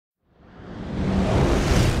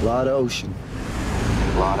lot of ocean.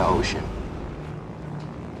 A lot of ocean.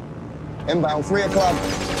 Inbound, 3 o'clock.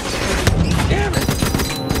 Damn it!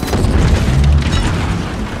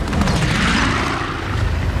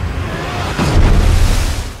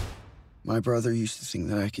 My brother used to think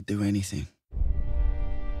that I could do anything.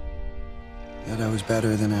 That I was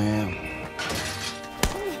better than I am.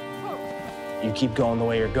 You keep going the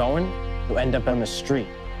way you're going, you end up on the street.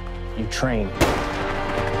 You train.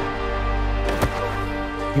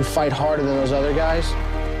 You fight harder than those other guys,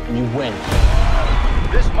 and you win.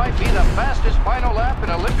 This might be the fastest final lap in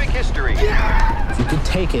Olympic history. Yeah! If you can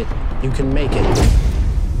take it, you can make it.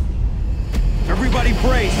 Everybody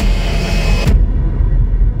brace!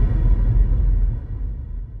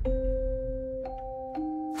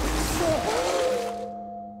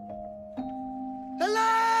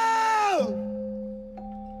 Hello!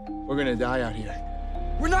 We're gonna die out here.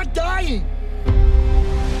 We're not dying!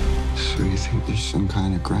 So you think there's some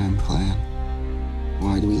kind of grand plan?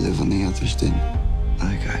 Why do we live when the others didn't?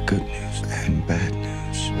 I got good news and bad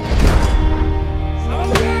news.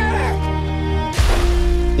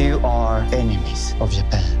 You are enemies of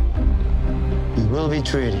Japan. You will be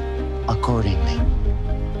treated accordingly.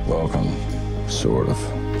 Welcome, sort of.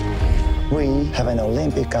 We have an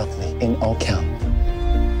Olympic athlete in our camp.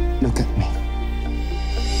 Look at me.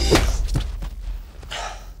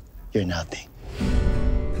 You're nothing.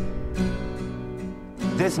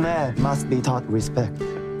 This man must be taught respect.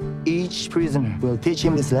 Each prisoner will teach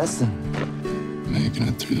him this lesson. Making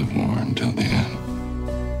it through the war until the end.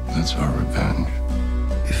 That's our revenge.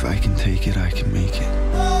 If I can take it, I can make it.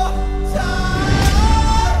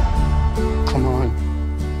 Come on.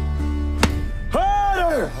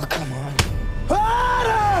 Harder! Oh, come on.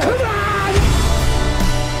 Harder! Come on!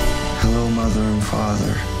 Hello, Mother and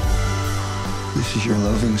Father. This is your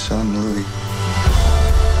loving son, Louis.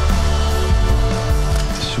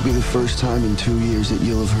 This will be the first time in 2 years that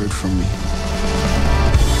you'll have heard from me.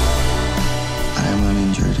 I am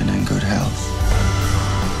uninjured and in good health.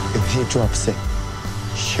 If he drops sick,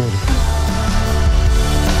 shoot him.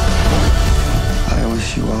 I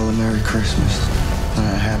wish you all a Merry Christmas and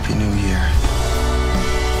a Happy New Year.